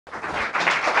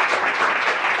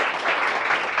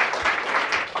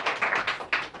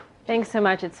Thanks so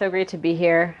much. It's so great to be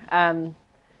here.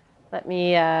 Let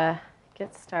me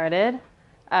get started.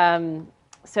 Um,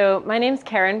 so my name's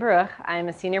Karen Baruch. I'm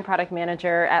a senior product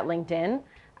manager at LinkedIn.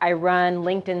 I run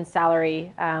LinkedIn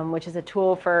Salary, which is a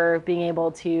tool for being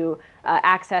able to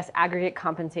access aggregate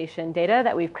compensation data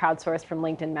that we've crowdsourced from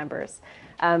LinkedIn members.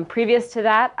 Previous to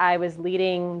that, I was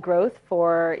leading growth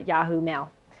for Yahoo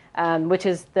Mail, which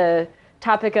is the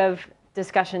topic of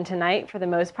discussion tonight for the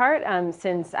most part,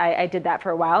 since I did that for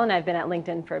a while, and I've been at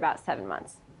LinkedIn for about 7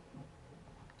 months.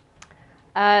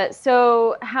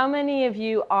 So how many of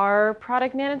you are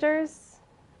product managers?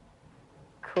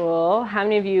 Cool. How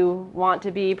many of you want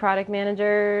to be product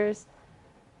managers?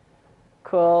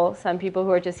 Cool. Some people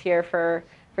who are just here for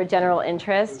general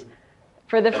interest.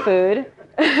 For the food.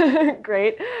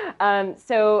 Great.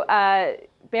 So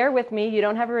bear with me. You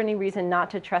don't have any reason not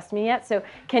to trust me yet. So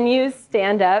can you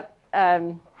stand up?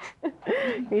 Can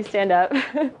you stand up?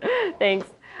 Thanks.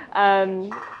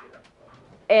 And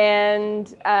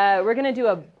we're going to do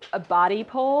a body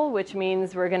poll, which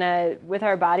means we're going to, with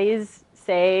our bodies,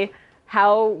 say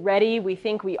how ready we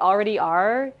think we already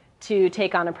are to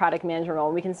take on a product management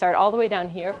role. We can start all the way down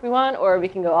here if we want, or we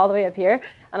can go all the way up here.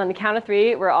 And on the count of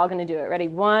 3, we're all going to do it. Ready?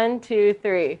 1, 2,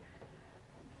 3.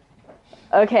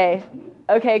 Okay.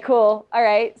 Okay, cool. All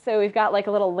right. So we've got like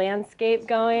a little landscape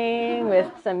going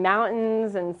with some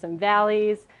mountains and some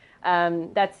valleys.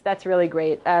 That's really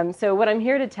great. So what I'm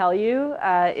here to tell you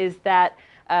is that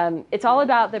it's all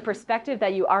about the perspective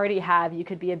that you already have. You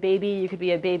could be a baby. You could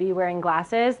be a baby wearing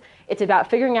glasses. It's about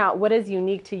figuring out what is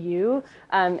unique to you.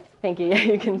 Thank you.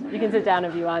 You can sit down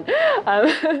if you want.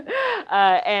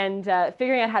 And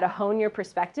figuring out how to hone your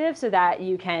perspective so that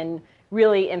you can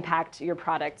really impact your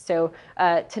product. So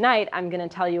tonight, I'm going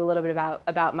to tell you a little bit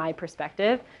about my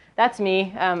perspective. That's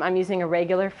me. I'm using a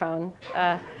regular phone.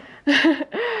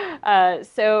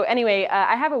 So anyway,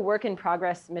 I have a work in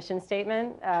progress mission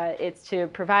statement. It's to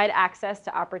provide access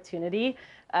to opportunity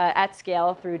at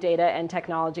scale through data and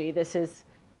technology. This is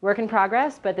work in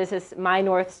progress, but this is my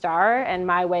North Star and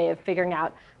my way of figuring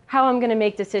out how I'm going to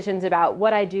make decisions about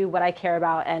what I do, what I care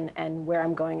about, and where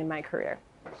I'm going in my career.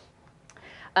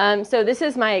 So this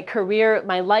is my career,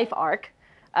 my life arc.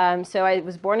 So I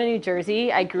was born in New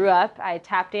Jersey. I grew up. I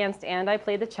tap danced and I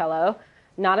played the cello.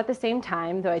 Not at the same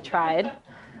time, though I tried.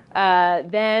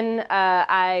 Then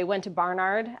I went to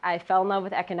Barnard. I fell in love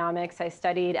with economics. I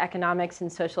studied economics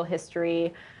and social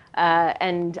history.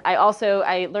 And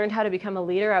I learned how to become a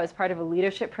leader. I was part of a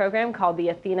leadership program called the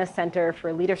Athena Center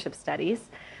for Leadership Studies,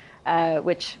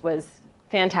 which was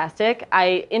fantastic.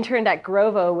 I interned at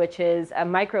Grovo, which is a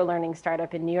micro-learning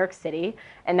startup in New York City.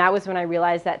 And that was when I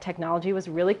realized that technology was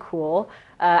really cool.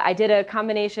 I did a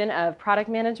combination of product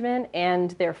management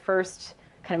and their first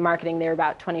kind of marketing. They were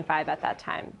about 25 at that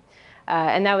time.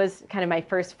 And that was kind of my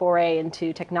first foray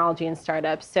into technology and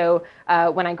startups. So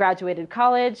when I graduated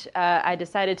college, I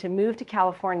decided to move to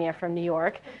California from New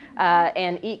York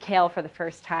and eat kale for the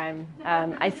first time.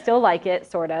 I still like it,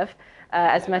 sort of.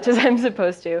 As much as I'm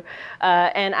supposed to.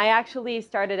 And I actually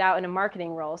started out in a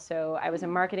marketing role. So I was a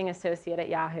marketing associate at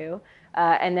Yahoo.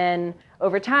 And then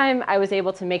over time, I was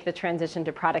able to make the transition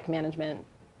to product management.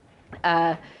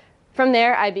 From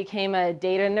there, I became a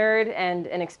data nerd and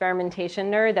an experimentation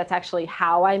nerd. That's actually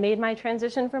how I made my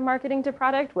transition from marketing to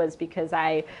product, was because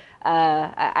I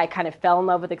kind of fell in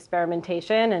love with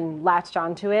experimentation and latched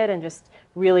onto it and just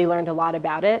really learned a lot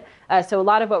about it. So a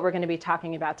lot of what we're going to be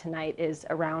talking about tonight is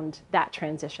around that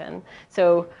transition.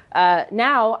 So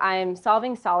now I'm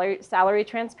solving salary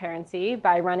transparency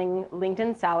by running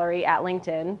LinkedIn Salary at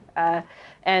LinkedIn.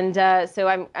 So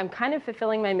I'm kind of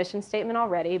fulfilling my mission statement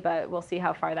already, but we'll see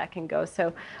how far that can go.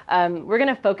 So we're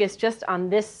going to focus just on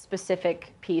this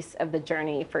specific piece of the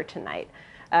journey for tonight.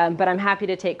 But I'm happy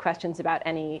to take questions about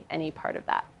any part of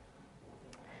that.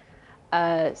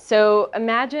 So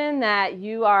imagine that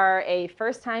you are a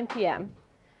first-time PM,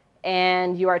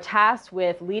 and you are tasked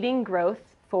with leading growth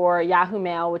for Yahoo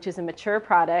Mail, which is a mature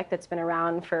product that's been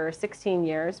around for 16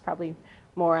 years, probably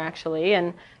more actually.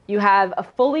 And you have a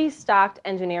fully stocked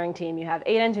engineering team. You have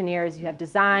 8 engineers, you have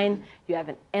design, you have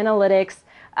an analytics,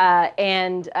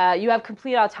 and you have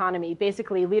complete autonomy.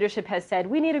 Basically, leadership has said,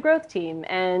 we need a growth team,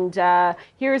 and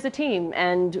here's a team,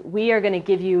 and we are going to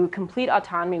give you complete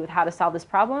autonomy with how to solve this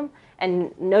problem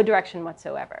and no direction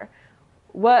whatsoever.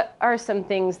 What are some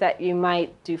things that you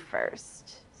might do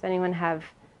first? Does anyone have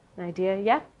an idea?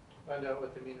 Yeah? Find out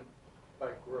what they mean by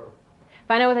growth.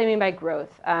 Find out what they mean by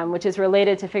growth, which is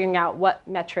related to figuring out what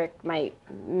metric might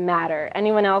matter.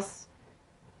 Anyone else?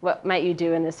 What might you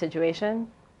do in this situation?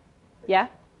 Yeah?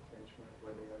 Benchmark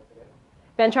where they are today.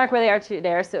 benchmark where they are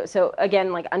there. So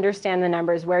again, like understand the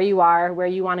numbers, where you are, where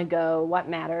you want to go, what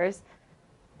matters.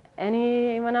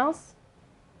 Anyone else?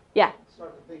 Yeah.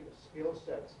 Start to think of skill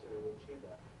sets to achieve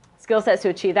that. Skill sets to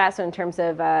achieve that. So in terms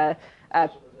of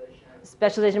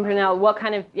specialization personnel, what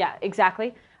kind of, yeah,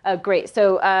 exactly. Great.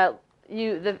 So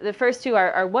the first two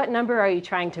are what number are you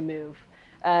trying to move?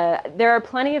 There are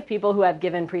plenty of people who have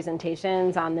given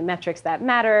presentations on the metrics that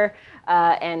matter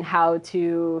and how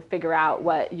to figure out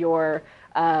what your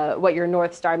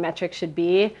North Star metric should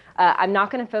be. I'm not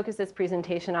going to focus this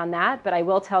presentation on that, but I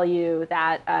will tell you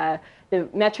that the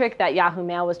metric that Yahoo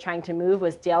Mail was trying to move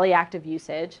was daily active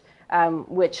usage,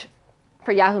 which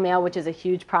for Yahoo Mail, which is a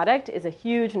huge product, is a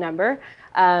huge number.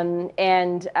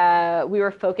 And we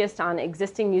were focused on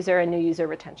existing user and new user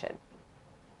retention.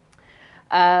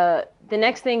 The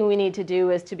next thing we need to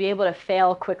do is to be able to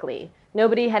fail quickly.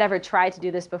 Nobody had ever tried to do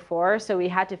this before, so we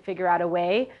had to figure out a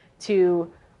way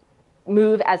to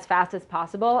move as fast as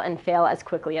possible and fail as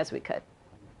quickly as we could.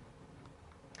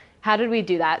 How did we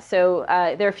do that? So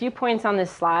there are a few points on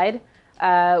this slide.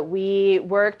 We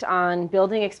worked on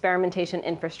building experimentation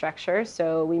infrastructure.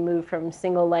 So we moved from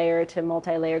single layer to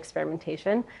multi-layer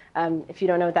experimentation. If you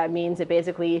don't know what that means, it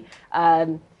basically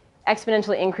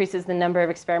exponentially increases the number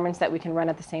of experiments that we can run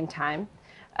at the same time.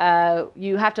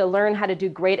 You have to learn how to do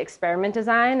great experiment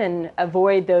design and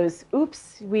avoid those,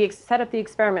 oops, we set up the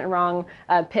experiment wrong,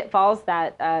 pitfalls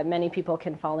that many people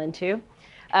can fall into.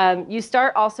 You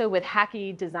start also with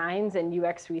hacky designs and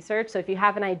UX research. So if you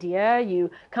have an idea,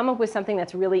 you come up with something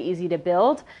that's really easy to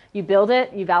build. You build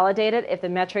it, you validate it. If the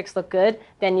metrics look good,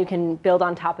 then you can build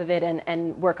on top of it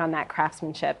and work on that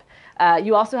craftsmanship.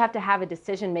 You also have to have a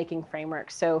decision-making framework.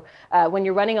 So when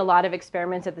you're running a lot of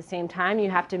experiments at the same time,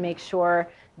 you have to make sure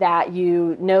that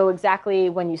you know exactly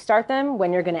when you start them,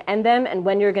 when you're going to end them, and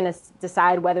when you're going to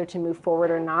decide whether to move forward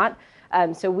or not.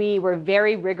 So we were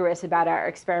very rigorous about our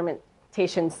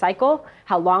experimentation cycle,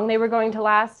 how long they were going to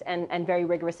last, and very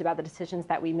rigorous about the decisions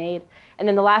that we made. And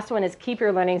then the last one is keep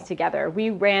your learnings together. We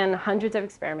ran hundreds of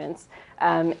experiments,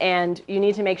 and you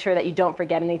need to make sure that you don't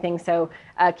forget anything. So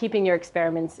keeping your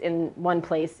experiments in one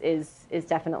place is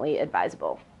definitely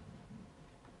advisable.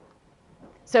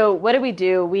 So what did we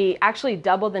do? We actually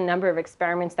doubled the number of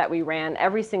experiments that we ran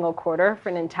every single quarter for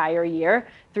an entire year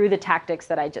through the tactics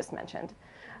that I just mentioned.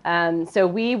 So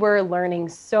we were learning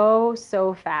so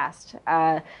fast.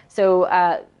 The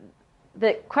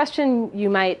question you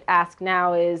might ask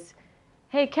now is,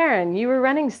 hey, Karen, you were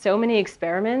running so many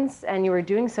experiments and you were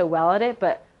doing so well at it,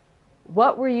 but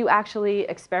what were you actually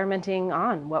experimenting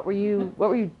on? What were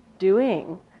you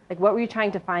doing? Like, what were you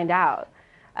trying to find out?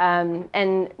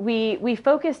 And we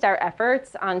focused our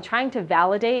efforts on trying to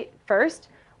validate first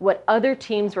what other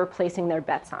teams were placing their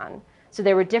bets on. So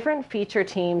there were different feature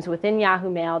teams within Yahoo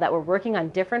Mail that were working on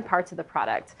different parts of the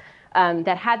product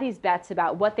that had these bets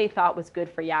about what they thought was good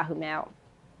for Yahoo Mail.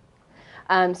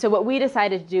 So what we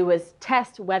decided to do was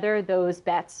test whether those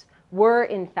bets were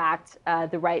in fact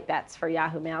the right bets for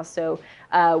Yahoo Mail. So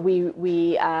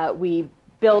we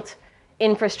built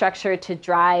infrastructure to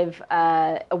drive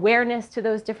awareness to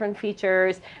those different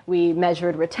features. We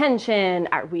measured retention.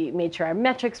 We made sure our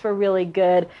metrics were really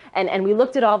good. And we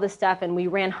looked at all this stuff, and we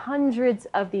ran hundreds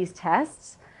of these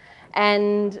tests.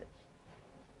 And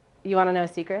you want to know a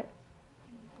secret?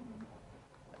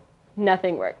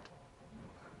 Nothing worked.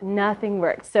 Nothing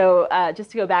worked. So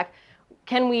just to go back,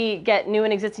 can we get new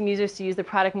and existing users to use the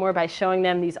product more by showing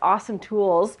them these awesome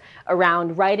tools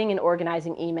around writing and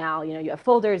organizing email? You know, you have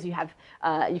folders, you have,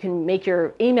 you can make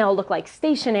your email look like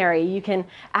stationery, you can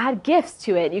add GIFs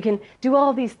to it, you can do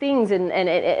all these things, and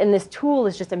this tool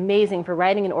is just amazing for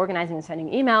writing and organizing and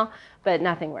sending email, but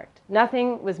nothing worked.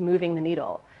 Nothing was moving the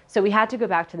needle. So we had to go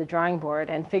back to the drawing board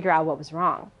and figure out what was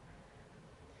wrong.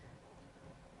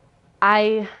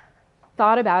 I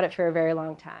thought about it for a very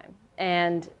long time,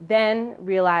 and then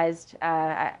realized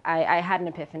I had an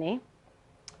epiphany.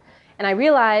 And I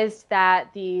realized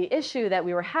that the issue that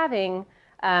we were having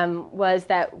was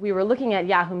that we were looking at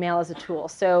Yahoo Mail as a tool.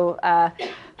 So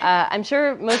I'm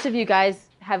sure most of you guys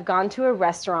have gone to a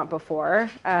restaurant before,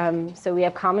 so we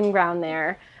have common ground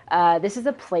there. This is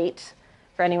a plate,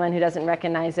 for anyone who doesn't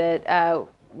recognize it.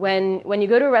 When you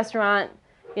go to a restaurant,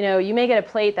 you know, you may get a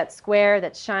plate that's square,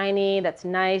 that's shiny, that's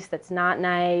nice, that's not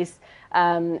nice,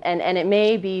 and it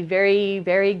may be very,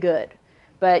 very good.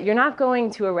 But you're not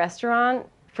going to a restaurant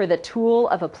for the tool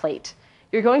of a plate.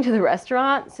 You're going to the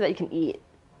restaurant so that you can eat,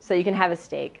 so you can have a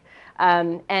steak.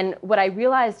 And what I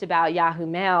realized about Yahoo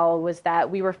Mail was that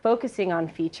we were focusing on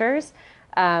features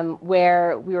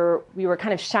where we were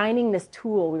kind of shining this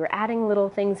tool. We were adding little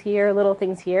things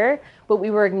here, but we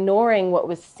were ignoring what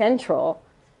was central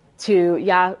to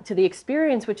the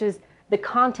experience, which is the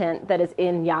content that is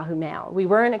in Yahoo Mail. We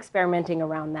weren't experimenting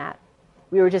around that.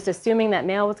 We were just assuming that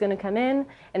mail was going to come in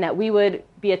and that we would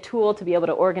be a tool to be able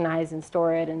to organize and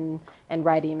store it and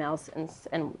write emails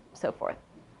and so forth.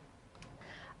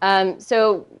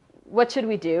 So what should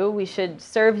we do? We should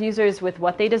serve users with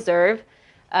what they deserve.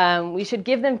 We should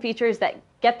give them features that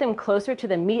get them closer to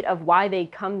the meat of why they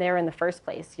come there in the first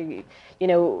place. You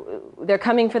know, they're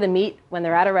coming for the meat when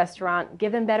they're at a restaurant.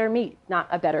 Give them better meat, not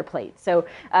a better plate. So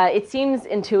it seems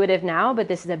intuitive now, but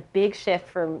this is a big shift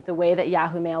from the way that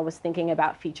Yahoo Mail was thinking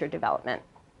about feature development.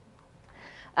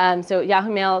 So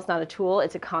Yahoo Mail is not a tool,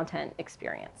 it's a content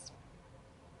experience.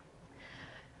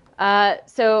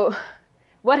 So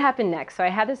what happened next? So I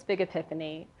had this big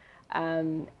epiphany,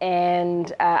 and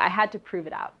I had to prove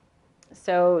it out.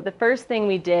 So the first thing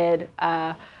we did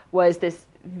was this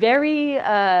very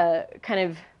kind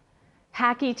of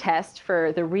hacky test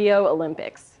for the Rio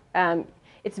Olympics.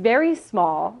 It's very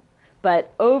small,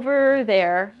 but over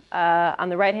there on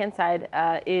the right-hand side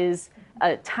is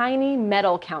a tiny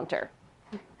medal counter.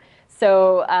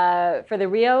 So for the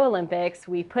Rio Olympics,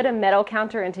 we put a medal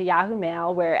counter into Yahoo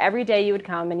Mail where every day you would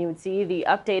come and you would see the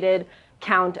updated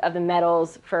count of the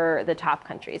medals for the top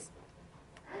countries.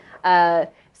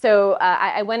 So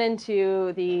I went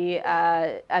into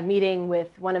a meeting with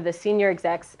one of the senior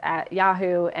execs at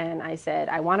Yahoo, and I said,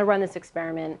 I want to run this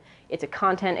experiment. It's a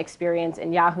content experience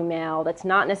in Yahoo Mail that's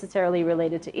not necessarily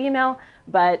related to email,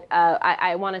 but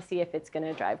I want to see if it's going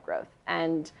to drive growth.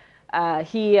 And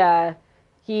he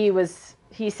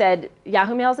said,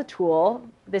 Yahoo Mail is a tool.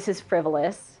 This is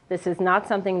frivolous. This is not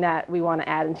something that we want to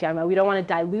add into Yahoo Mail. We don't want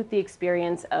to dilute the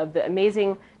experience of the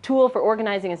amazing tool for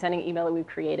organizing and sending email that we've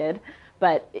created.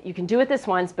 But you can do it this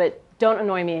once, but don't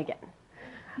annoy me again.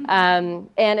 And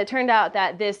it turned out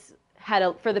that this had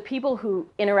for the people who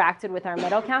interacted with our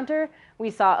medal counter,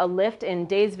 we saw a lift in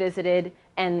days visited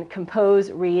and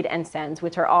compose, read, and sends,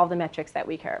 which are all the metrics that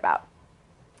we care about.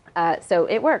 So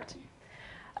it worked.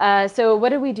 So what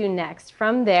did we do next?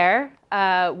 From there,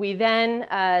 we then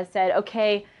said,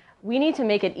 OK, we need to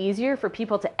make it easier for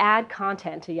people to add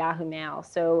content to Yahoo Mail.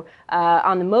 So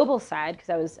on the mobile side,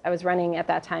 because I was running at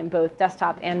that time both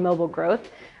desktop and mobile growth,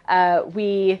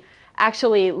 we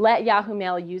actually let Yahoo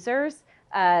Mail users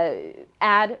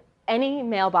add any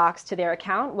mailbox to their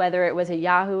account, whether it was a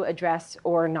Yahoo address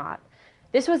or not.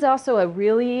 This was also a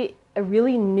really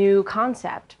new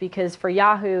concept, because for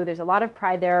Yahoo, there's a lot of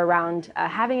pride there around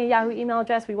having a Yahoo email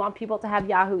address. We want people to have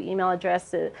Yahoo email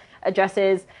addresses.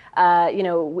 You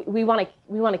know, we want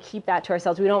to keep that to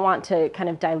ourselves. We don't want to kind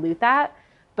of dilute that.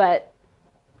 But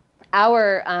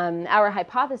our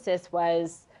hypothesis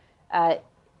was,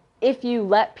 if you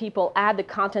let people add the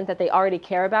content that they already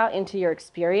care about into your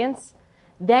experience,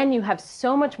 then you have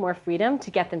so much more freedom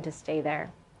to get them to stay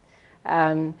there.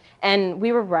 And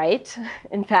we were right,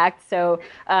 in fact. So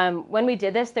when we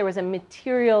did this, there was a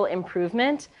material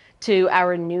improvement to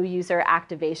our new user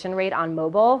activation rate on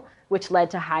mobile, which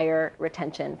led to higher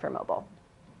retention for mobile.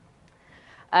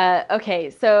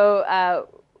 OK, so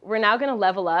we're now going to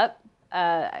level up.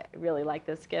 I really like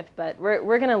this GIF, but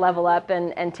we're going to level up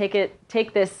and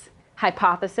take this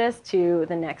hypothesis to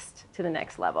the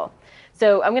next level.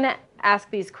 So I'm going to ask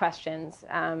these questions.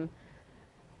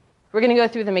 We're going to go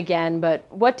through them again, but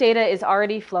what data is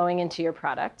already flowing into your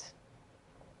product?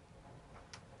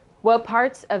 What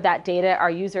parts of that data are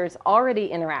users already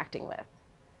interacting with?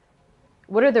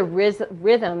 What are the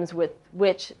rhythms with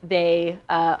which they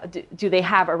do they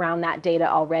have around that data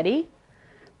already?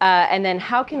 And then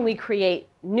how can we create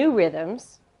new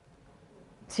rhythms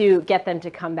to get them to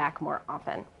come back more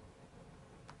often?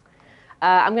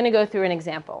 I'm going to go through an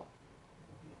example.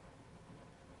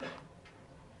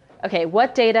 OK,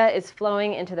 what data is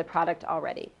flowing into the product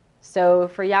already? So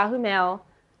for Yahoo Mail,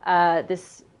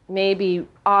 this may be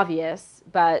obvious,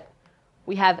 but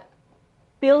we have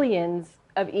billions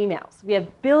of emails. We have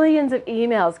billions of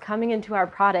emails coming into our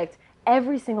product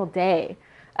every single day.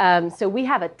 So we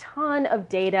have a ton of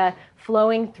data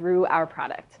flowing through our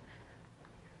product.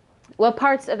 What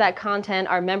parts of that content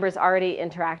are members already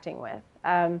interacting with?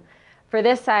 For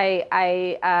this, can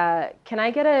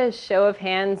I get a show of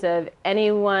hands of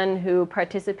anyone who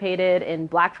participated in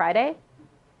Black Friday?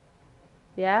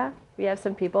 Yeah, we have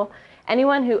some people.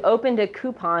 Anyone who opened a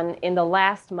coupon in the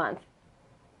last month?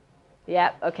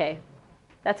 Yeah, OK.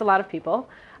 That's a lot of people.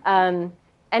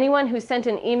 Anyone who sent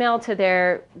an email to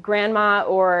their grandma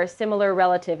or similar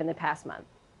relative in the past month?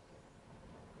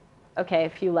 OK, a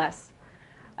few less.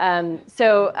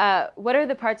 So what are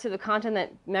the parts of the content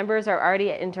that members are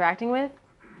already interacting with?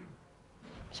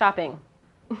 Shopping.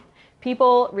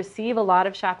 People receive a lot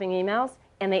of shopping emails.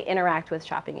 and they interact with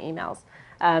shopping emails.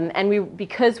 And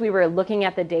because we were looking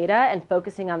at the data and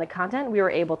focusing on the content, we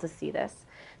were able to see this.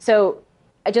 So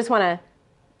I just want to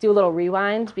do a little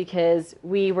rewind, because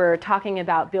we were talking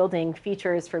about building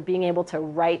features for being able to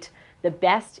write the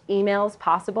best emails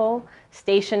possible,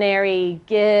 stationery,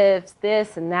 gifts,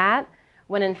 this and that,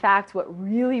 when in fact what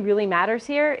really, really matters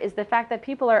here is the fact that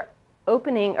people are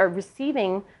opening or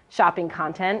receiving shopping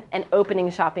content and opening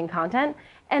shopping content,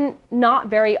 and not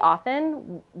very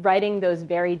often writing those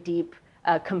very deep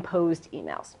composed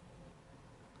emails.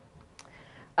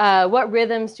 What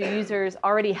rhythms do users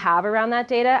already have around that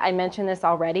data? I mentioned this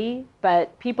already,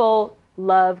 but people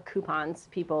love coupons.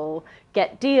 People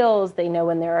get deals. They know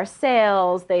when there are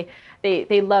sales. They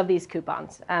love these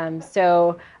coupons.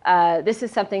 So this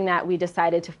is something that we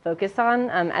decided to focus on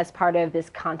as part of this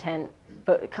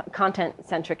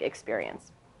content-centric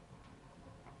experience.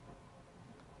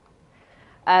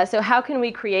 So how can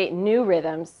we create new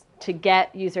rhythms to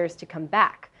get users to come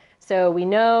back? So we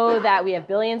know that we have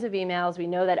billions of emails. We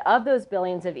know that of those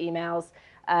billions of emails,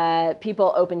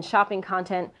 people open shopping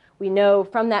content. We know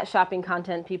from that shopping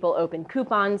content, people open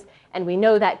coupons. And we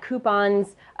know that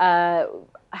coupons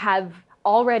have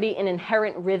already an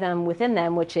inherent rhythm within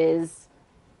them, which is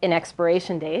an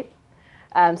expiration date.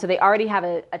 So they already have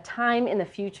a time in the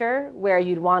future where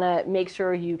you'd want to make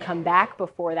sure you come back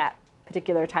before that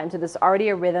particular time. So there's already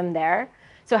a rhythm there.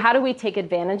 So how do we take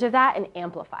advantage of that and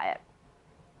amplify it?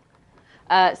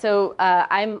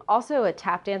 I'm also a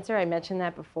tap dancer. I mentioned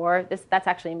that before. That's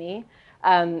actually me.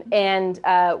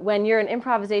 When you're an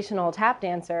improvisational tap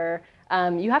dancer,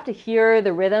 you have to hear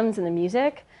the rhythms and the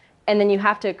music, and then you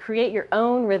have to create your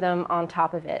own rhythm on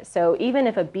top of it. So even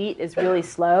if a beat is really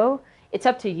slow, it's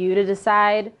up to you to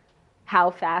decide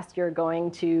how fast you're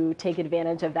going to take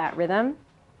advantage of that rhythm.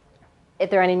 If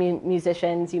there are any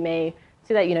musicians, you may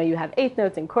see that you have eighth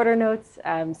notes and quarter notes,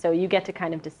 so you get to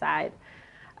kind of decide.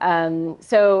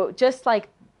 So just like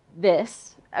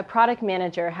this, a product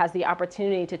manager has the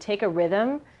opportunity to take a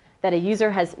rhythm that a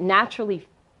user has naturally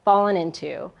fallen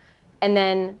into, and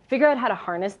then figure out how to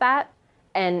harness that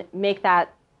and make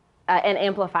that and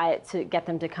amplify it to get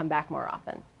them to come back more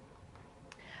often.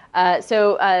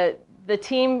 The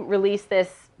team released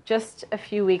this just a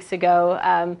few weeks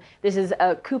ago. This is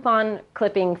a coupon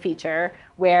clipping feature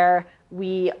where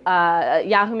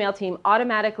Yahoo Mail team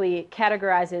automatically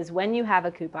categorizes when you have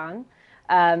a coupon,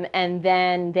 and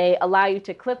then they allow you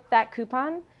to clip that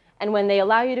coupon. And when they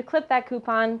allow you to clip that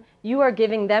coupon, you are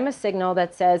giving them a signal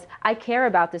that says, I care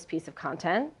about this piece of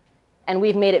content, and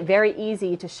we've made it very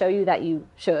easy to show you that you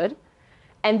should.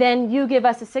 And then you give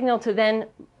us a signal to then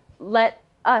let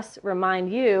us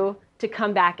remind you to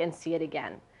come back and see it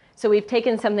again. So we've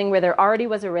taken something where there already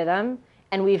was a rhythm,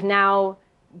 and we've now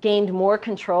gained more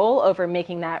control over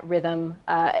making that rhythm,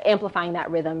 amplifying that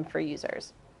rhythm for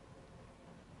users.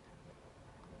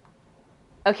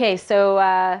 Okay,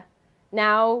 so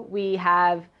now we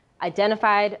have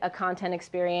identified a content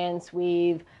experience.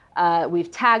 We've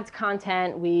tagged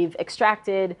content. We've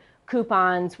extracted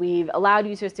coupons. We've allowed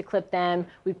users to clip them.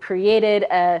 We've created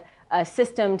a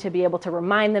system to be able to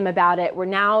remind them about it. We're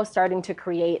now starting to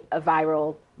create a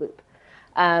viral loop.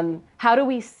 How do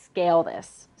we scale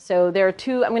this? So I'm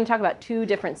going to talk about two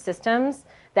different systems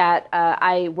that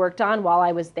I worked on while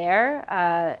I was there,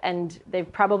 and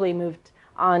they've probably moved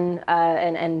on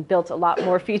and built a lot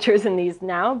more features in these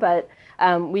now, but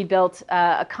we built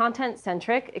a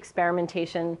content-centric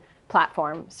experimentation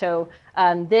platform. So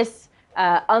this,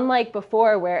 unlike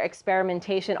before where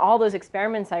experimentation, all those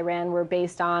experiments I ran were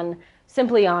based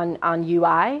simply on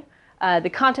UI, the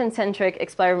content-centric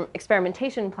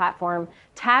experimentation platform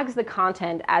tags the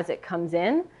content as it comes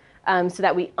in, so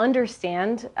that we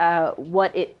understand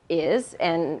what it is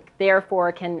and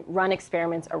therefore can run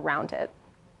experiments around it.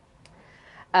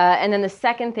 And then the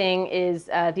second thing is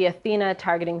the Athena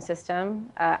targeting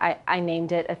system. I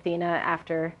named it Athena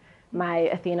after my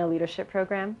Athena leadership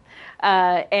program.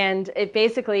 And it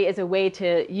basically is a way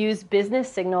to use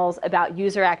business signals about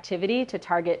user activity to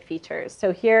target features.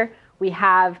 So here we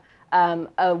have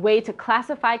a way to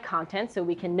classify content so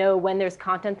we can know when there's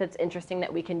content that's interesting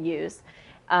that we can use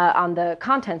on the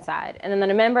content side. And then on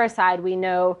the member side, we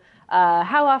know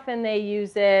how often they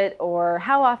use it or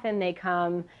how often they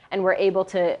come, and we're able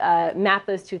to map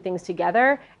those two things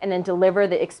together and then deliver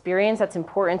the experience that's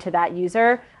important to that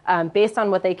user based on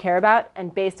what they care about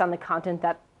and based on the content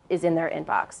that is in their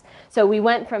inbox. So we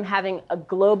went from having a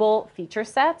global feature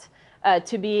set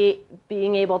to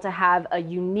being able to have a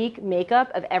unique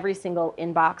makeup of every single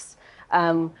inbox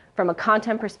from a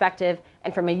content perspective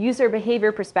and from a user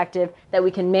behavior perspective that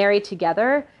we can marry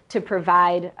together to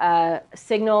provide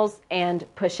signals and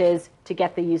pushes to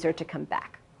get the user to come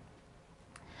back.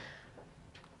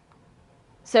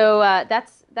 So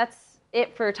that's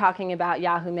it for talking about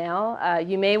Yahoo Mail.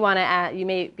 You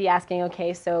may be asking,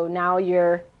 okay, so now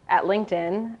you're at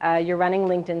LinkedIn, you're running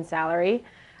LinkedIn Salary.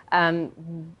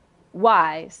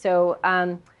 Why?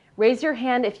 So raise your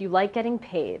hand if you like getting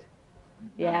paid.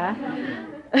 Yeah,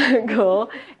 cool.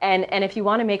 And if you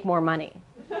want to make more money.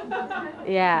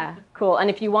 Yeah, cool. And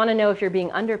if you want to know if you're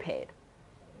being underpaid.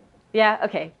 Yeah,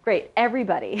 okay, great.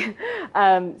 Everybody.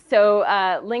 So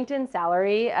LinkedIn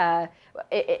Salary,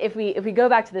 if we go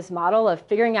back to this model of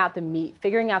figuring out the meat,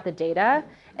 figuring out the data,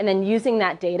 and then using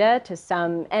that data to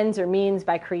some ends or means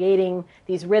by creating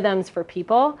these rhythms for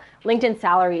people, LinkedIn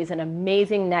Salary is an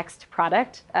amazing next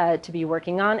product to be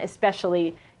working on,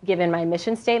 especially given my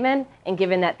mission statement and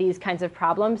given that these kinds of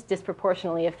problems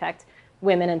disproportionately affect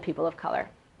women and people of color.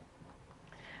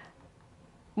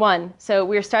 One, so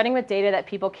we're starting with data that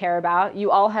people care about.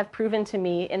 You all have proven to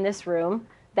me in this room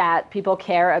that people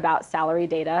care about salary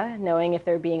data, knowing if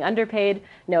they're being underpaid,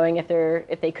 knowing if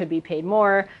they could be paid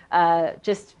more,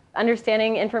 just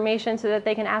understanding information so that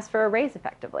they can ask for a raise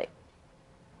effectively.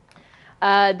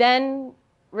 Then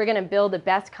we're going to build the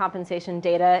best compensation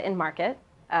data in market.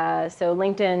 So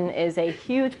LinkedIn is a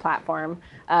huge platform.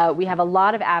 We have a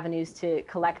lot of avenues to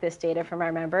collect this data from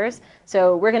our members.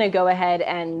 So we're going to go ahead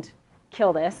and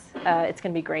kill this. It's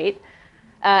going to be great.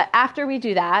 After we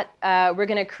do that, we're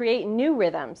going to create new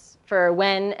rhythms for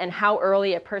when and how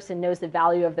early a person knows the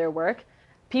value of their work.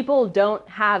 People don't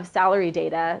have salary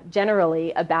data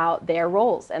generally about their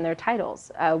roles and their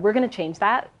titles. We're going to change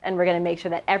that, and we're going to make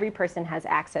sure that every person has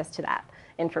access to that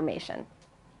information.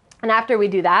 And after we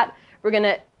do that, we're going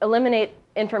to eliminate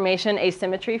information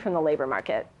asymmetry from the labor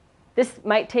market. This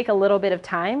might take a little bit of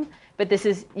time, but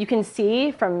you can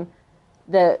see from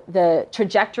the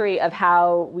trajectory of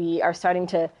how we are starting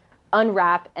to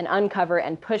unwrap and uncover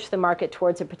and push the market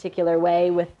towards a particular way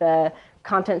with the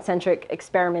content-centric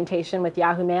experimentation with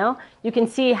Yahoo Mail. You can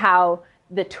see how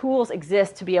the tools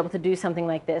exist to be able to do something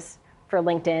like this for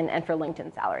LinkedIn and for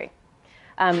LinkedIn Salary.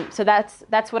 So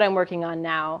that's what I'm working on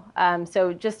now.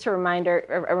 So just a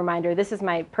reminder, this is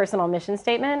my personal mission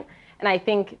statement, and I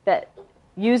think that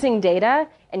using data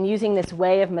and using this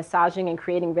way of massaging and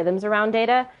creating rhythms around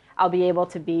data, I'll be able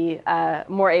to be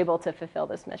more able to fulfill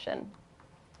this mission.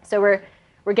 So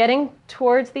we're getting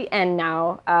towards the end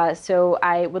now. So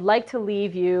I would like to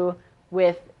leave you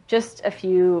with just a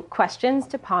few questions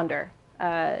to ponder.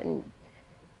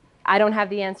 I don't have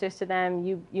the answers to them.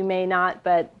 You may not,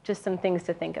 but just some things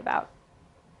to think about.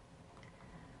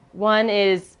 One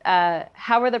is,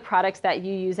 how are the products that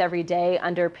you use every day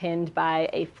underpinned by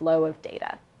a flow of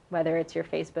data? Whether it's your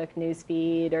Facebook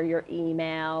newsfeed or your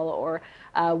email or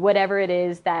whatever it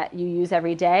is that you use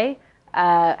every day,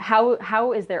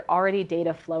 how is there already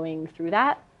data flowing through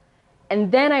that?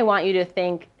 And then I want you to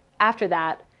think, after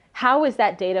that, how is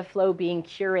that data flow being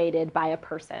curated by a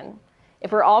person?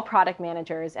 If we're all product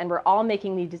managers and we're all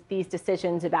making these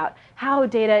decisions about how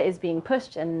data is being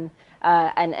pushed and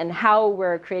how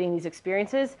we're creating these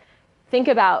experiences, think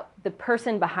about the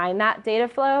person behind that data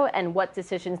flow and what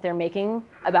decisions they're making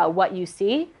about what you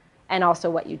see and also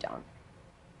what you don't.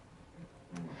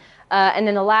 And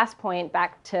then the last point,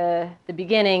 back to the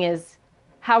beginning, is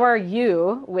how are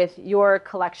you, with your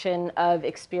collection of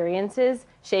experiences,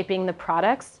 shaping the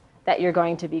products that you're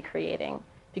going to be creating?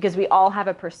 Because we all have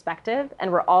a perspective,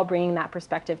 and we're all bringing that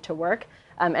perspective to work.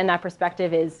 And that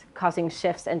perspective is causing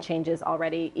shifts and changes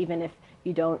already, even if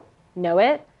you don't know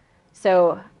it.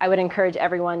 So I would encourage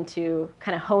everyone to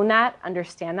kind of hone that,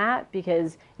 understand that,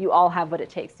 because you all have what it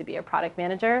takes to be a product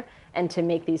manager and to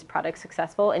make these products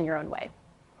successful in your own way.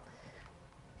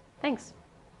 Thanks.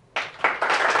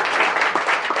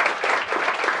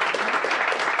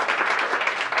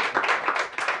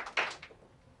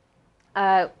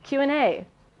 Q&A.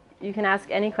 You can ask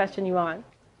any question you want.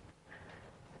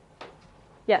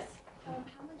 Yes? How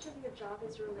much of your job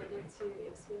is related to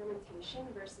experimentation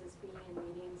versus being in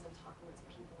meetings and talking to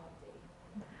people all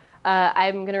day?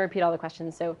 I'm going to repeat all the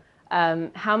questions. So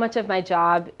how much of my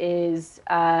job is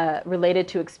related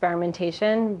to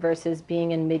experimentation versus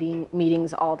being in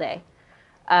meetings all day?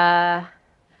 I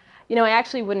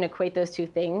actually wouldn't equate those two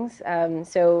things.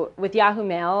 So with Yahoo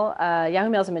Mail, Yahoo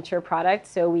Mail is a mature product,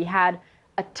 so we had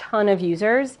a ton of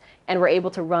users and we're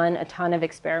able to run a ton of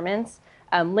experiments.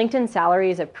 LinkedIn Salary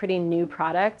is a pretty new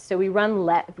product, so we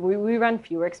run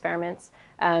fewer experiments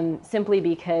simply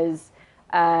because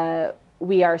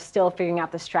we are still figuring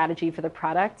out the strategy for the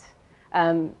product.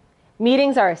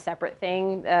 Meetings are a separate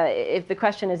thing. If the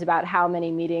question is about how many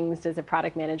meetings does a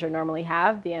product manager normally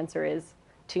have, the answer is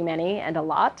too many and a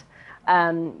lot.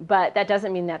 But that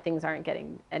doesn't mean that things aren't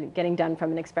getting done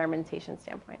from an experimentation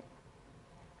standpoint.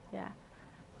 Yeah.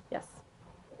 Yes.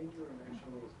 I think you were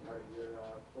mentioning as part of your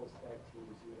full stack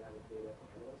teams, you have a data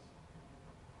analyst.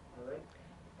 All right.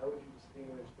 How would you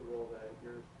distinguish the role that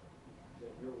your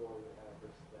role would have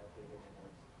versus that data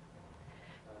analyst,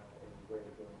 and where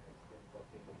to go next and what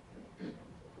data and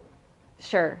so forth?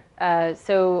 Sure.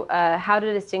 How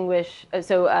to distinguish?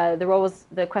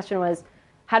 The question was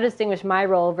how to distinguish my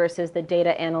role versus the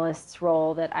data analyst's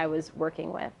role that I was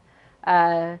working with.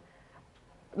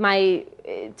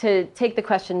 To take the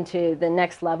question to the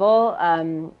next level,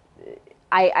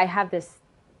 I have this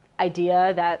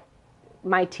idea that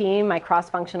my team, my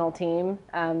cross-functional team,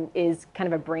 is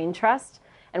kind of a brain trust,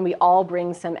 and we all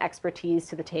bring some expertise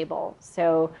to the table.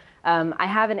 So I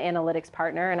have an analytics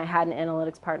partner, and I had an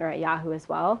analytics partner at Yahoo as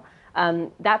well.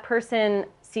 That person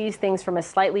sees things from a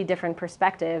slightly different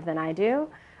perspective than I do.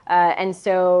 And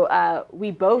so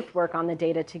we both work on the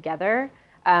data together,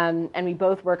 and we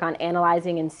both work on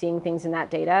analyzing and seeing things in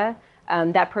that data.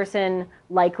 That person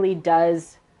likely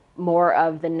does more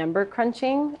of the number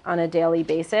crunching on a daily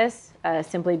basis,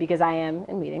 simply because I am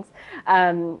in meetings.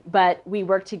 But we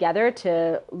work together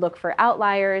to look for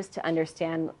outliers, to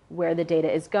understand where the data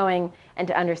is going, and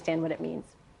to understand what it means.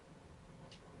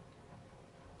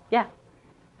 Yeah?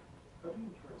 How do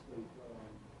you translate,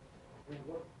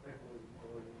 what mechanism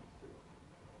or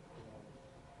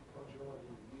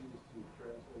functionality do you use to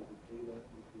translate the data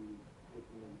into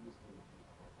looking at use cases?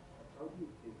 How do you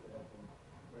take that and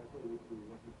translate it to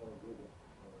what you call rhythm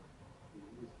or the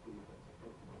use case that's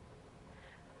appropriate?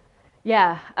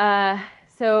 Yeah.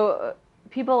 So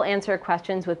people answer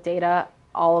questions with data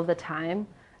all of the time.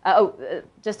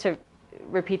 Just to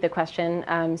repeat the question.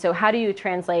 So how do you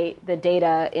translate the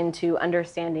data into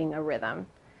understanding a rhythm?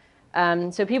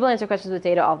 So people answer questions with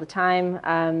data all the time,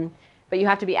 but you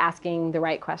have to be asking the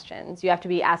right questions. You have to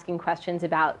be asking questions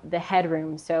about the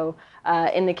headroom. So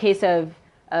in the case of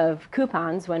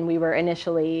coupons, when we were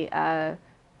initially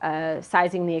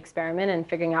sizing the experiment and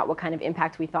figuring out what kind of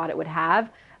impact we thought it would have,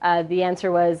 the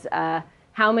answer was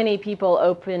how many people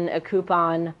open a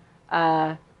coupon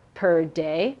per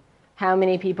day? How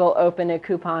many people open a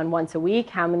coupon once a week?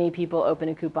 How many people open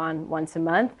a coupon once a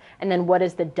month? And then what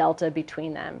is the delta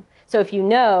between them? So if you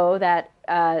know that,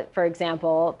 for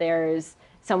example, there's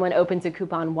someone opens a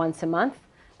coupon once a month,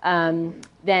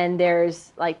 then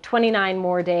there's like 29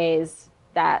 more days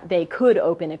that they could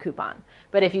open a coupon.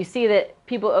 But if you see that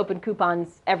people open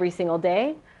coupons every single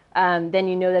day, then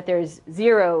you know that there's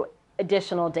 0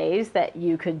 additional days that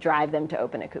you could drive them to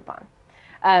open a coupon.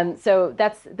 So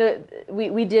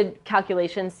we did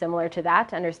calculations similar to that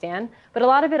to understand, but a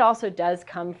lot of it also does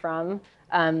come from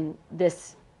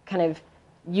this kind of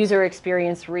user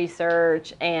experience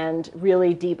research and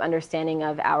really deep understanding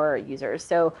of our users.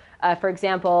 So for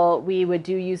example, we would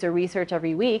do user research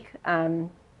every week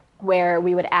where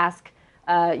we would ask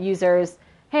users,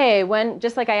 hey,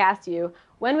 just like I asked you,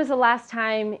 when was the last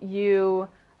time you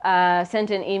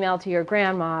sent an email to your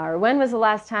grandma, or when was the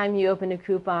last time you opened a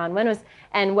coupon?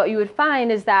 And what you would find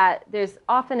is that there's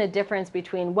often a difference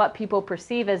between what people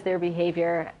perceive as their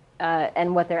behavior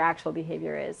and what their actual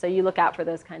behavior is. So you look out for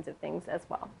those kinds of things as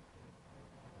well.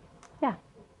 Yeah.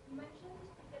 You mentioned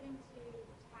getting to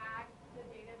tag the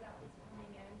data that was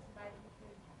coming in so that you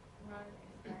could run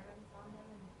experiments on them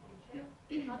in the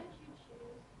future. How did you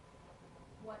choose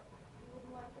what you would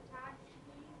want the tags to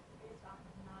be based off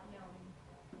of not knowing,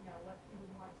 what you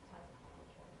would want to test in the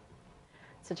future?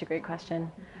 Such a great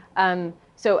question.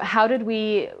 So how did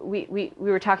we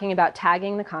were talking about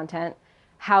tagging the content.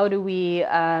 How do we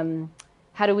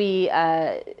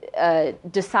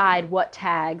decide what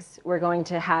tags we're going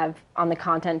to have on the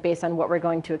content based on what we're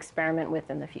going to experiment with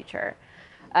in the future?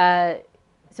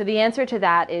 So the answer to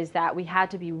that is that we had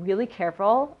to be really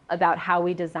careful about how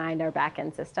we designed our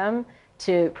backend system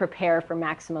to prepare for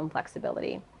maximum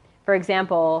flexibility. For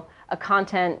example, a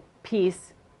content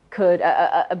piece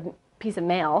a piece of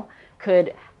mail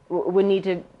would need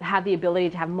to have the ability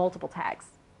to have multiple tags.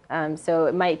 So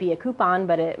it might be a coupon,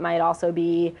 but it might also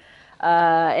be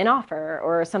an offer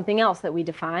or something else that we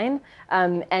define.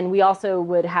 And we also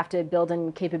would have to build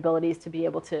in capabilities to be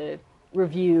able to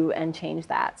review and change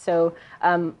that. So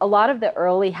a lot of the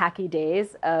early hacky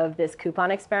days of this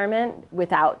coupon experiment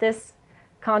without this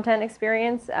content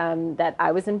experience that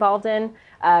I was involved in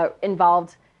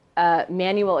involved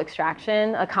manual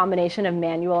extraction, a combination of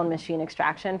manual and machine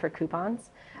extraction for coupons.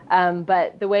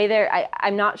 But the way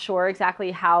I'm not sure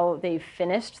exactly how they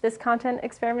finished this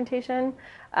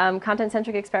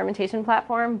content-centric experimentation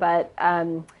platform, but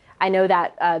I know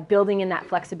that building in that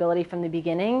flexibility from the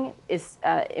beginning is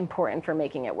important for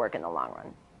making it work in the long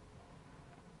run.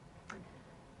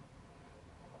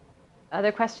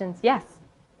 Other questions? Yes?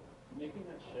 Making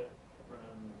that shift from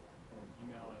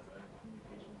email as a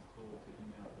communications tool to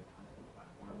email as a content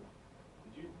platform,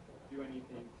 did you do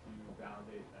anything to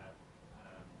validate that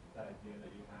idea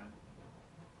that you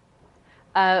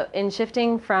had? In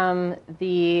shifting from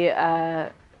the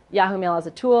Yahoo Mail as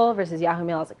a tool versus Yahoo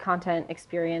Mail as a content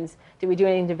experience, did we do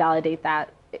anything to validate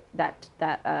that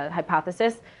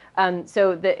hypothesis?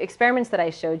 So the experiments that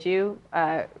I showed you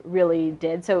really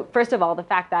did. So first of all, the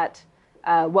fact that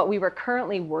what we were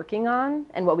currently working on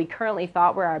and what we currently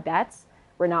thought were our bets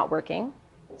were not working.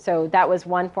 So that was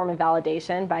one form of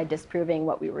validation by disproving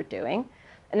what we were doing.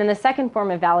 And then the second form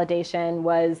of validation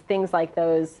was things like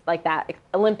that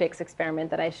Olympics experiment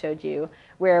that I showed you,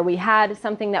 where we had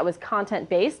something that was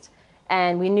content-based,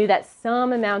 and we knew that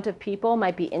some amount of people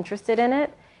might be interested in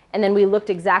it. And then we looked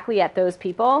exactly at those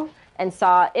people and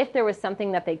saw if there was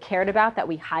something that they cared about that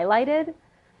we highlighted,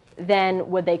 then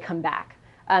would they come back?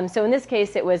 So in this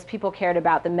case, it was people cared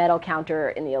about the medal counter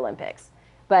in the Olympics.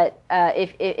 But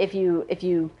if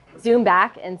you zoom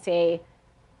back and say,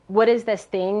 what is this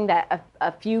thing that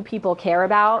a few people care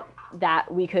about that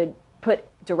we could put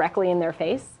directly in their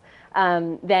face,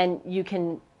 then you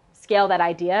can scale that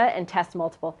idea and test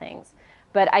multiple things.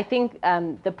 But I think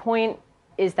the point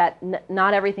is that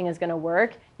not everything is going to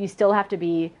work. You still have to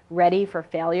be ready for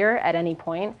failure at any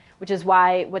point, which is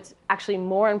why what's actually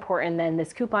more important than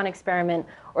this coupon experiment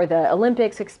or the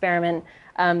Olympics experiment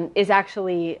is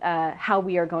actually how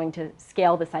we are going to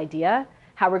scale this idea,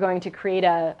 how we're going to create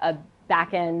a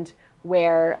back end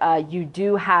where you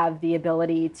do have the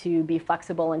ability to be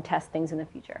flexible and test things in the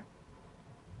future.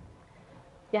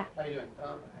 Yeah. How you doing?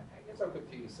 I guess I'll go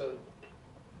to you. So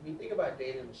when you think about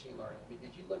data and machine learning, I mean,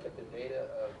 did you look at the data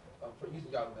of, for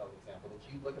using Yahoo Mail as an example, did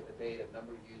you look at the data,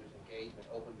 number of users, engagement,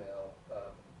 open mail,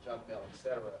 junk mail, et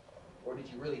cetera? Or did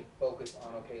you really focus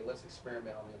on, okay, let's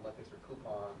experiment on the Olympics or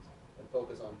coupons and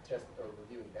focus on test or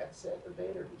reviewing that set of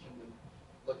data, or did you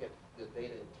look at the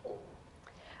data in total?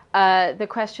 The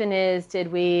question is,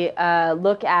 did we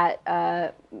look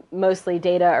at mostly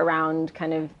data around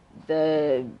kind of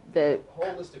the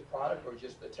holistic product or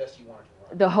just the test you wanted to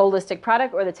run? The holistic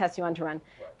product or the test you wanted to run?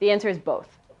 Right. The answer is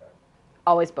both. Okay.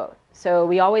 Always both. So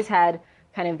we always had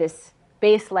kind of this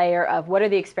base layer of what are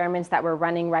the experiments that we're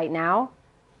running right now,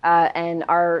 and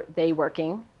are they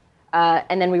working?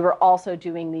 And then we were also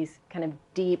doing these kind of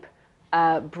deep,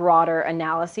 broader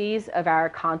analyses of our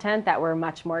content that were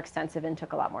much more extensive and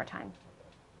took a lot more time.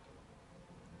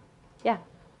 Yeah.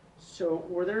 So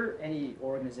were there any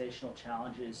organizational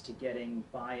challenges to getting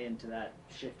buy-in to that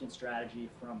shift in strategy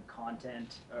from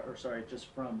content,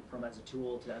 just from as a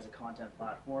tool to as a content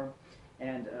platform?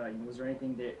 And was there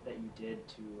anything that you did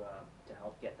to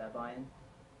help get that buy-in?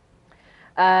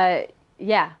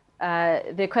 Yeah.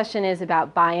 The question is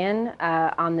about buy-in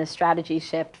on the strategy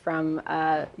shift from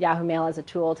Yahoo Mail as a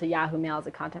tool to Yahoo Mail as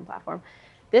a content platform.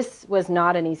 This was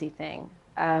not an easy thing.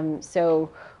 As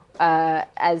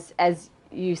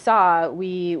you saw,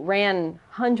 we ran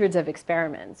hundreds of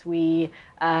experiments. We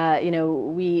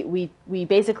basically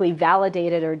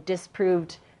validated or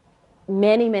disproved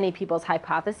many people's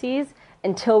hypotheses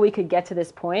until we could get to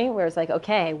this point where it's like,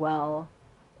 okay, well,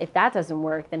 if that doesn't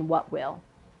work, then what will?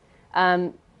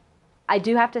 I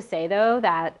do have to say, though,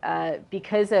 that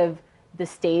because of the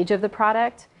stage of the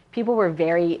product, people were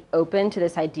very open to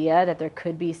this idea that there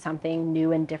could be something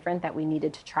new and different that we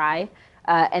needed to try.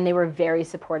 And they were very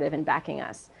supportive in backing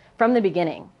us from the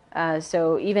beginning.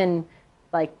 So even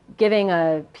like giving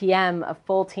a PM a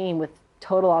full team with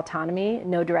total autonomy,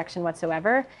 no direction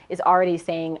whatsoever, is already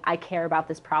saying, I care about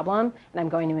this problem and I'm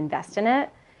going to invest in it.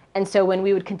 And so when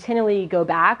we would continually go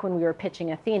back, when we were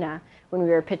pitching Athena, when we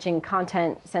were pitching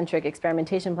content-centric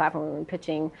experimentation platform,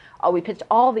 we pitched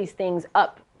all these things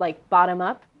up, like bottom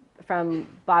up, from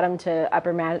bottom to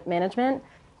upper management.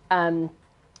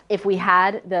 If we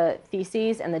had the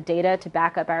theses and the data to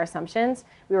back up our assumptions,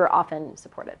 we were often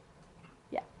supported.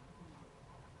 Yeah.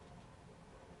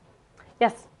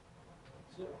 Yes?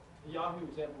 So the Yahoo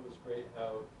example was great,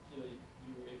 how you were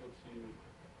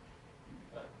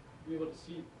able to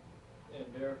see and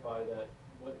verify that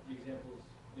what the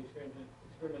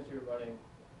experiments you were running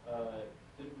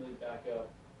didn't really back up,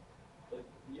 that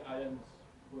the items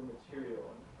were material.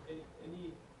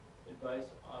 Any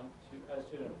advice as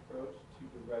to an approach to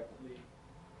directly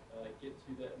get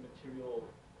to that material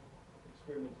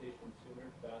experimentation sooner,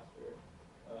 faster,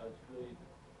 to really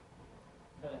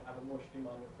kind of have a more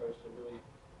streamlined approach to really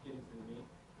getting to the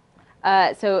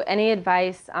meat? So any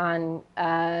advice on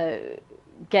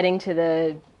getting to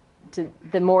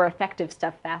the more effective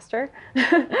stuff faster?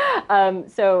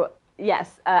 So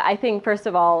yes, I think first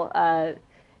of all,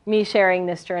 me sharing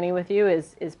this journey with you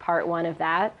is part one of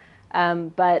that.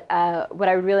 But what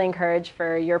I would really encourage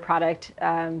for your product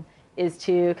is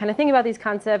to kind of think about these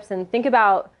concepts and think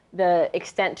about the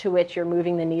extent to which you're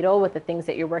moving the needle with the things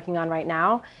that you're working on right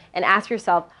now, and ask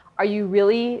yourself, are you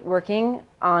really working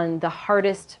on the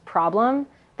hardest problem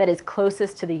that is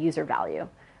closest to the user value?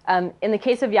 In the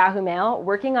case of Yahoo Mail,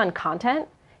 working on content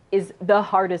is the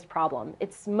hardest problem.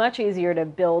 It's much easier to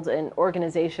build an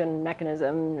organization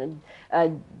mechanism,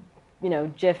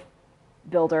 GIF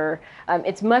builder.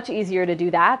 It's much easier to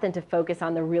do that than to focus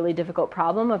on the really difficult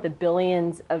problem of the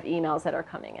billions of emails that are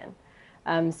coming in.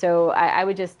 So I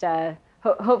would just,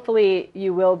 hopefully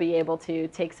you will be able to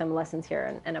take some lessons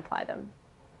here and apply them.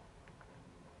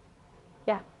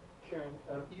 Yeah. Sharon,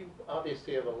 you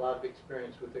obviously have a lot of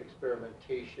experience with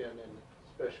experimentation, and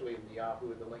especially in the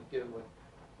Yahoo, the LinkedIn, with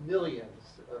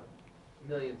millions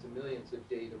and millions of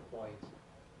data points.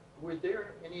 Were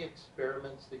there any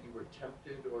experiments that you were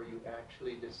tempted, or you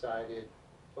actually decided,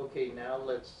 okay, now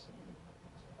let's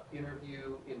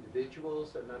interview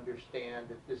individuals and understand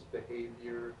if this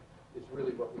behavior is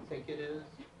really what we think it is?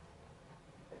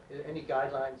 Any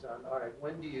guidelines on, all right,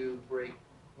 when do you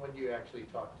actually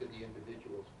talk to the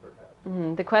individuals,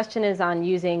 perhaps? The question is on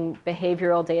using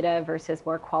behavioral data versus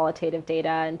more qualitative data,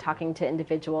 and talking to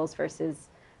individuals versus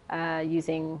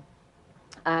using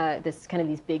this kind of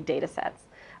these big data sets.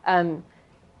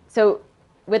 So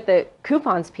with the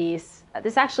coupons piece,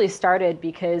 this actually started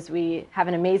because we have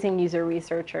an amazing user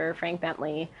researcher, Frank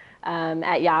Bentley,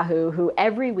 at Yahoo, who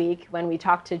every week when we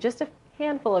talked to just a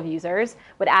handful of users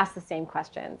would ask the same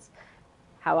questions.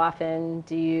 How often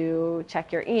do you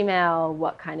check your email?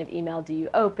 What kind of email do you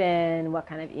open? What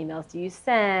kind of emails do you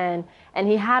send? And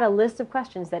he had a list of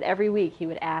questions that every week he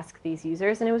would ask these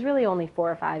users, and it was really only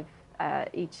 4 or 5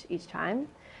 each time.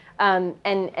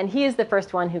 And he is the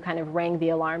first one who kind of rang the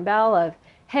alarm bell of,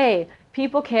 hey,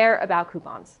 people care about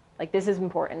coupons. Like, this is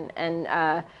important.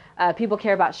 And people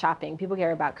care about shopping. People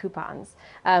care about coupons.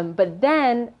 But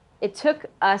then it took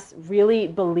us really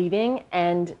believing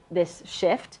and this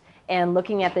shift and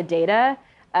looking at the data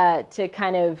to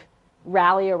kind of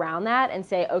rally around that and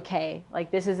say, okay,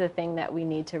 like, this is a thing that we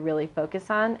need to really focus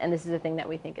on, and this is a thing that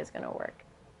we think is going to work.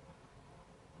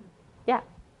 Yeah.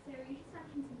 So you just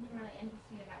mentioned something really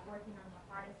interesting about working on the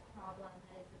hardest problem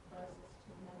that is the closest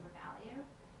to the member value.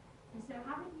 And so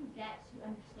how did you get to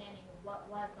understanding what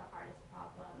was the hardest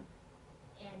problem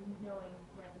and knowing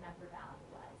where the member value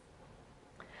was?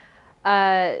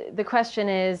 The question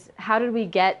is, how did we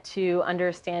get to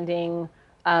understanding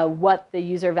what the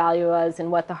user value was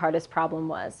and what the hardest problem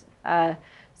was?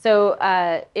 So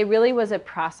it really was a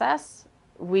process.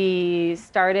 We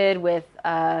started with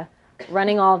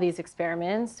running all these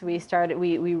experiments. We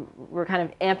were kind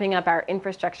of amping up our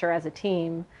infrastructure as a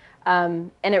team,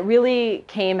 and it really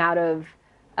came out of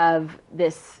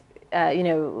this.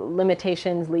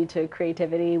 Limitations lead to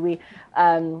creativity.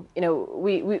 Nothing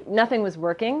was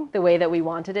working the way that we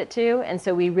wanted it to, and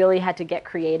so we really had to get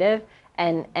creative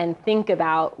and think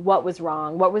about what was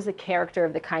wrong, what was the character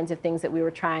of the kinds of things that we were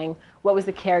trying, what was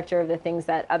the character of the things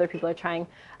that other people are trying.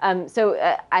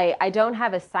 So I don't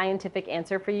have a scientific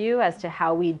answer for you as to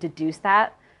how we deduce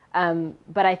that,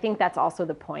 but I think that's also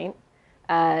the point.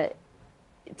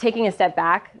 Taking a step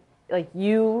back, like,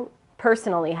 you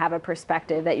personally have a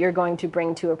perspective that you're going to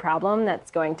bring to a problem that's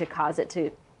going to cause it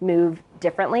to move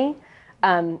differently,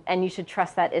 and you should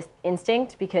trust that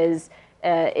instinct, because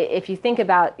if you think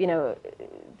about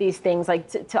these things, like,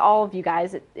 to all of you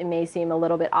guys, it may seem a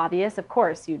little bit obvious. Of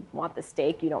course, you want the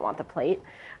steak, you don't want the plate,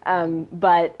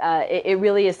 but it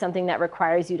really is something that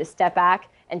requires you to step back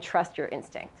and trust your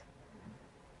instinct.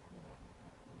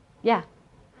 Yeah.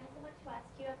 I want to ask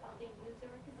you about the user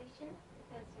acquisition,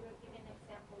 because you were giving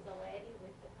examples already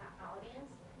with the audience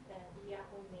that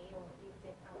Yahoo Mail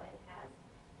user already has.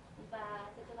 But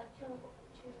I'd like to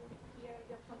hear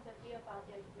your point of view about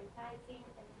the advertising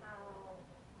and how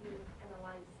you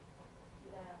analyze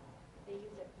the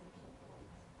user acquisition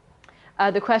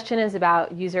points. The question is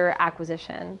about user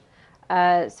acquisition.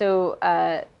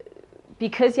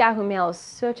 Because Yahoo Mail is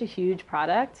such a huge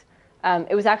product,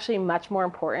 it was actually much more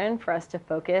important for us to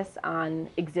focus on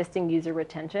existing user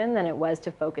retention than it was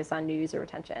to focus on new user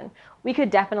retention. We could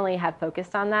definitely have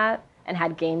focused on that and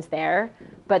had gains there,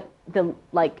 but the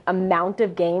amount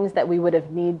of gains that we would have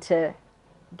need to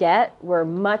get were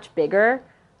much bigger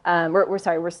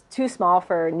we're too small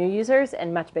for new users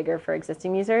and much bigger for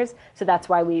existing users. So that's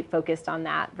why we focused on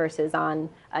that versus on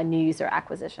a new user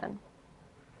acquisition.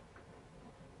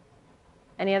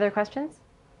 Any other questions?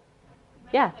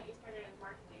 Yeah. That you started in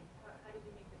marketing. How did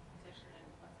you make the transition and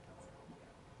what's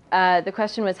helpful? The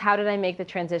question was, how did I make the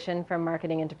transition from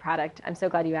marketing into product? I'm so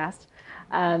glad you asked.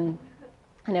 I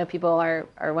know people are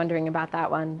wondering about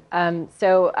that one.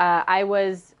 I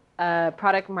was a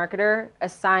product marketer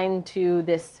assigned to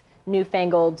this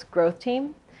newfangled growth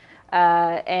team.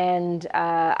 I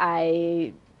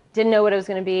didn't know what it was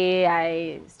going to be.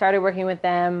 I started working with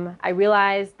them. I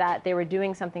realized that they were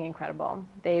doing something incredible.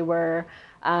 They were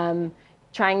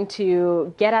trying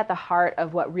to get at the heart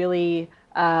of what really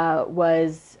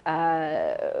was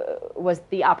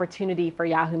the opportunity for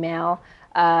Yahoo Mail.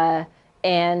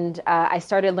 I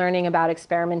started learning about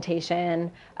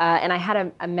experimentation. And I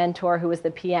had a mentor who was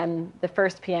the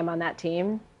first PM on that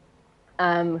team,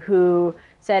 who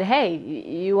said, hey,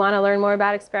 you want to learn more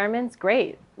about experiments?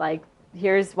 Great. Like,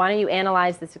 why don't you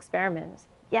analyze this experiment?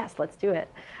 Yes, let's do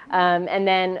it. And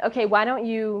then, okay, why don't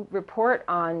you report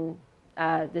on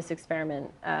this experiment?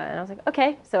 And I was like,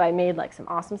 okay. So I made like some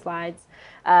awesome slides.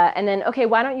 And then, okay,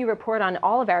 why don't you report on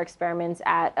all of our experiments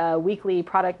at a weekly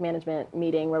product management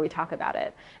meeting where we talk about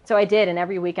it? So I did, and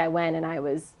every week I went, and I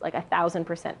was like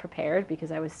 1,000% prepared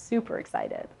because I was super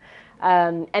excited.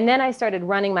 And then I started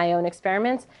running my own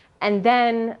experiments. And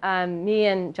then me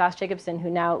and Josh Jacobson, who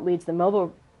now leads the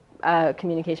mobile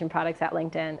communication products at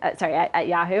at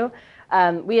Yahoo,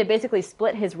 we had basically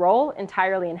split his role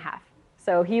entirely in half.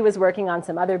 So he was working on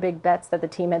some other big bets that the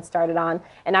team had started on,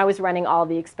 and I was running all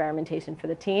the experimentation for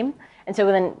the team. And so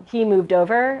when he moved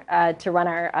over to run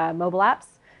our mobile apps,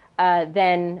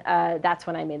 then that's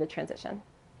when I made the transition.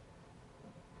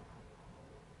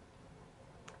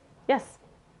 Yes?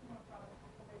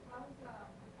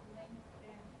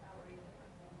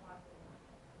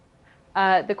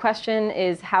 The question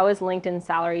is, how is LinkedIn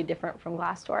salary different from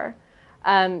Glassdoor?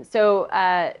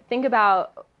 Thinking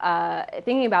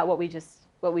about what we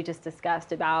just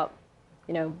discussed about,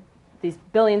 these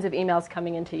billions of emails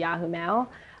coming into Yahoo Mail.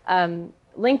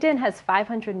 LinkedIn has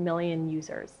 500 million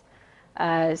users.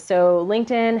 So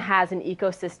LinkedIn has an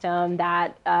ecosystem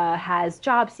that has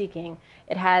job seeking,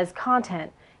 it has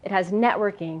content, it has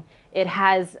networking, it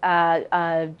has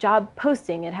job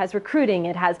posting, it has recruiting,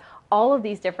 it has all of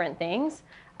these different things.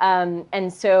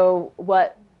 And so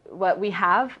what we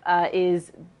have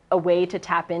is a way to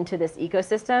tap into this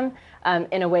ecosystem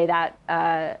in a way that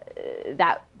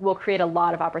that will create a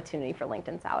lot of opportunity for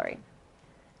LinkedIn salary.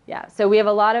 Yeah, so we have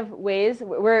a lot of ways.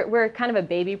 We're kind of a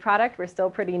baby product. We're still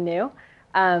pretty new,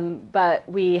 but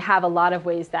we have a lot of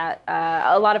ways that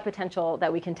a lot of potential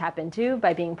that we can tap into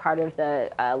by being part of the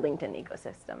LinkedIn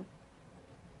ecosystem.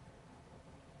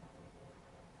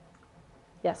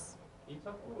 Yes. Can you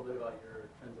talk a little bit about your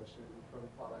transition from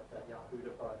product at Yahoo to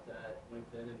product at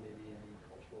LinkedIn, and maybe any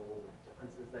cultural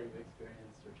differences that you've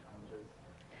experienced or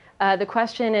challenges? The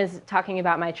question is talking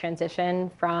about my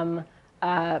transition from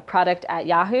product at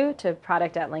Yahoo to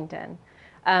product at LinkedIn.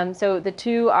 So the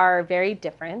two are very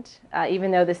different,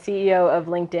 even though the CEO of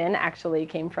LinkedIn actually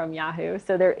came from Yahoo.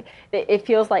 So it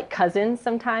feels like cousins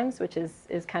sometimes, which is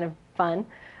kind of fun.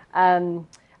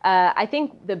 I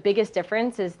think the biggest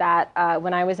difference is that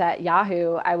when I was at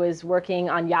Yahoo, I was working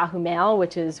on Yahoo Mail,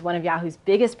 which is one of Yahoo's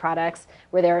biggest products,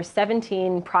 where there are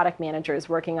 17 product managers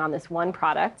working on this one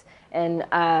product. And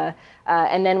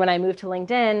then when I moved to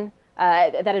LinkedIn,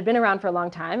 that had been around for a long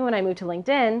time. When I moved to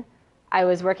LinkedIn,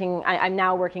 I'm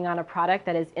now working on a product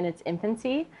that is in its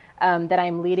infancy, that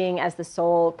I'm leading as the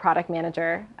sole product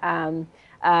manager, and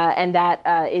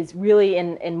that is really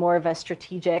in more of a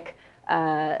strategic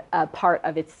part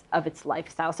of its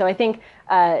lifestyle. So I think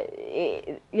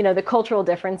the cultural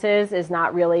differences is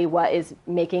not really what is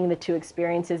making the two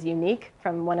experiences unique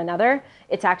from one another.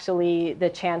 It's actually the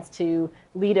chance to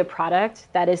lead a product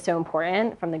that is so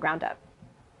important from the ground up.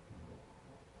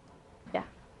 Yeah.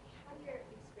 How do your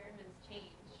experiments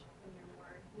change when you're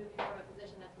moving from a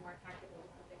position that's more tactical to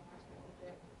something more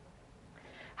strategic?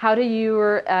 How do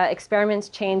your experiments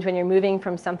change when you're moving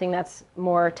from something that's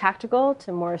more tactical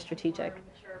to more strategic? More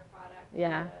mature product.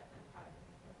 Yeah.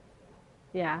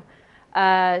 Yeah.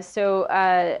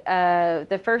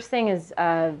 The first thing is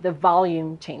the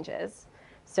volume changes.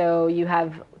 So you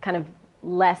have kind of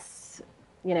less,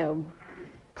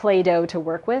 Play-Doh to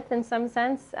work with in some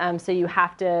sense. So you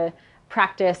have to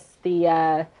practice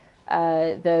the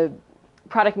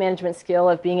product management skill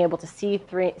of being able to see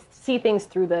things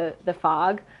through the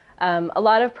fog. A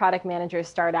lot of product managers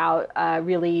start out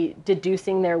really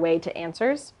deducing their way to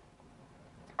answers.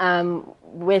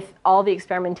 with all the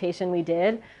experimentation we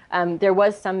did, there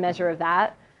was some measure of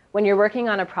that. When you're working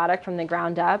on a product from the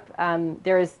ground up,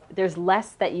 there's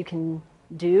less that you can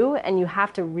do, and you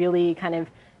have to really kind of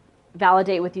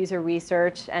validate with user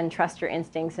research and trust your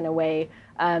instincts in a way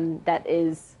that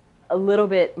is a little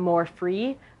bit more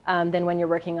free than when you're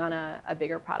working on a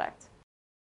bigger product.